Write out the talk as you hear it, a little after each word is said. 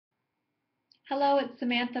Hello, it's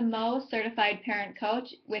Samantha Moe, Certified Parent Coach,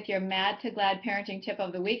 with your Mad to Glad Parenting Tip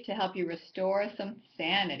of the Week to help you restore some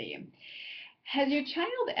sanity. Has your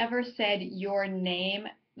child ever said your name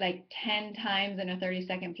like 10 times in a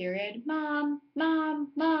 30-second period? Mom,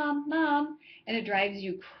 mom, mom, mom, and it drives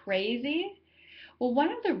you crazy? Well, one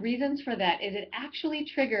of the reasons for that is it actually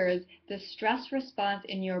triggers the stress response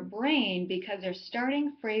in your brain because they're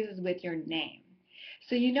starting phrases with your name.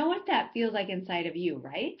 So you know what that feels like inside of you,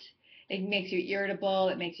 right? It makes you irritable,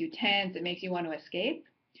 it makes you tense, it makes you want to escape.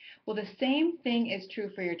 Well, the same thing is true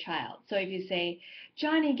for your child. So if you say,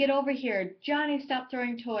 Johnny, get over here. Johnny, stop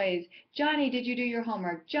throwing toys. Johnny, did you do your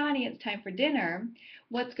homework? Johnny, it's time for dinner.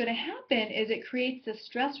 What's going to happen is it creates a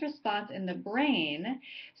stress response in the brain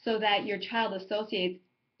so that your child associates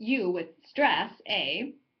you with stress,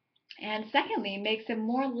 A, and secondly, makes them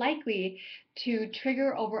more likely to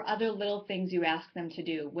trigger over other little things you ask them to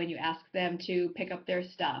do when you ask them to pick up their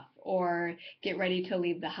stuff or get ready to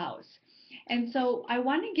leave the house. And so I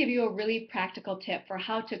want to give you a really practical tip for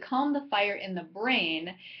how to calm the fire in the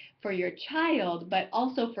brain for your child, but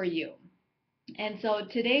also for you. And so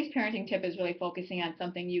today's parenting tip is really focusing on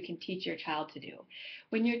something you can teach your child to do.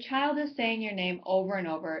 When your child is saying your name over and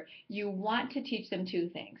over, you want to teach them two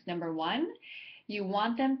things. Number one, you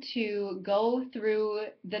want them to go through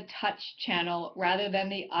the touch channel rather than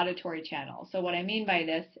the auditory channel. So what I mean by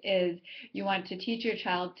this is you want to teach your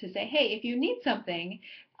child to say, hey, if you need something,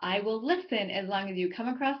 I will listen as long as you come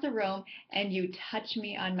across the room and you touch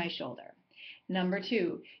me on my shoulder. Number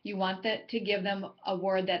two, you want to give them a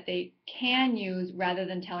word that they can use rather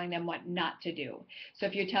than telling them what not to do. So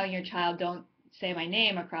if you're telling your child, don't say my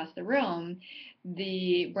name across the room,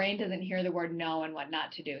 the brain doesn't hear the word no and what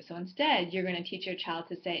not to do. So instead, you're going to teach your child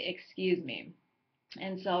to say, excuse me.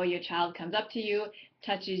 And so your child comes up to you,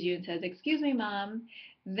 touches you, and says, excuse me, mom.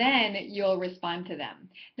 Then you'll respond to them.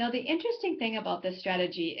 Now, the interesting thing about this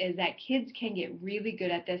strategy is that kids can get really good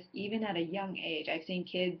at this even at a young age. I've seen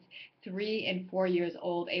kids 3 and 4 years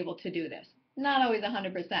old able to do this. Not always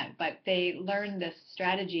 100%, but they learn this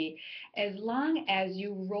strategy as long as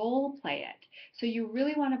you role play it. So you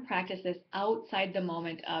really want to practice this outside the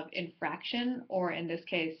moment of infraction, or in this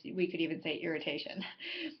case, we could even say irritation.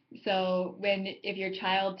 So if your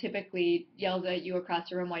child typically yells at you across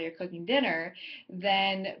the room while you're cooking dinner,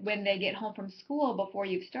 then when they get home from school before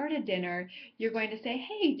you've started dinner, you're going to say,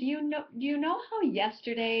 hey, do you know how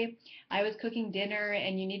yesterday I was cooking dinner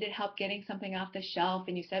and you needed help getting something off the shelf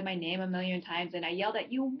and you said my name a million times and I yelled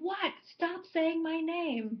at you, what? Stop saying my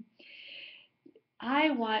name.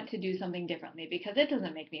 I want to do something differently because it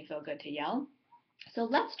doesn't make me feel good to yell. So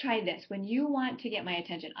let's try this. When you want to get my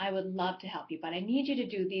attention, I would love to help you, but I need you to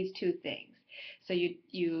do these two things. So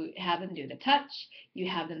you have them do the touch, you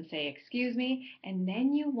have them say excuse me, and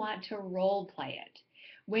then you want to role play it.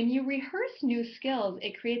 When you rehearse new skills,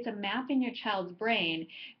 it creates a map in your child's brain,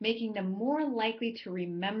 making them more likely to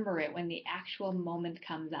remember it when the actual moment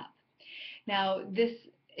comes up. Now,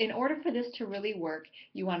 in order for this to really work,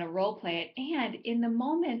 you want to role play it. And in the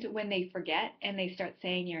moment when they forget and they start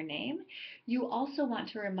saying your name, you also want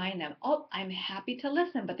to remind them, oh, I'm happy to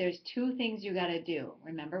listen, but there's two things you got to do.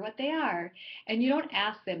 Remember what they are. And you don't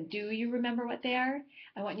ask them, do you remember what they are?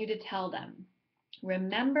 I want you to tell them,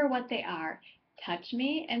 remember what they are. Touch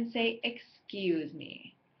me and say, excuse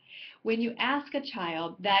me. When you ask a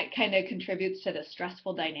child, that kind of contributes to the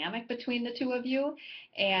stressful dynamic between the two of you.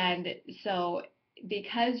 And so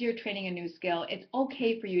because you're training a new skill, it's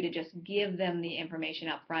okay for you to just give them the information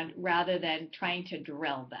up front rather than trying to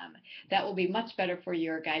drill them. That will be much better for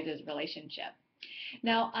your guys' relationship.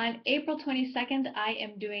 Now, on April 22nd, I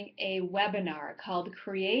am doing a webinar called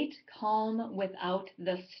Create Calm Without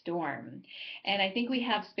the Storm. And I think we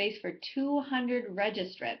have space for 200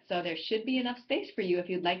 registrants, so there should be enough space for you if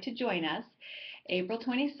you'd like to join us. April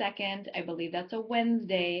 22nd, I believe that's a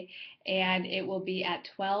Wednesday, and it will be at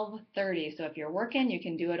 12:30. So if you're working, you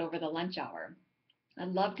can do it over the lunch hour. I'd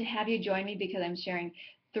love to have you join me because I'm sharing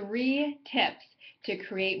 3 tips to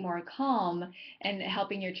create more calm and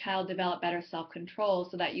helping your child develop better self-control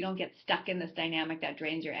so that you don't get stuck in this dynamic that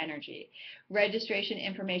drains your energy. Registration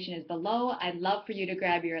information is below. I'd love for you to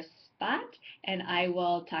grab your spot, and I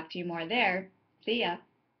will talk to you more there. See ya.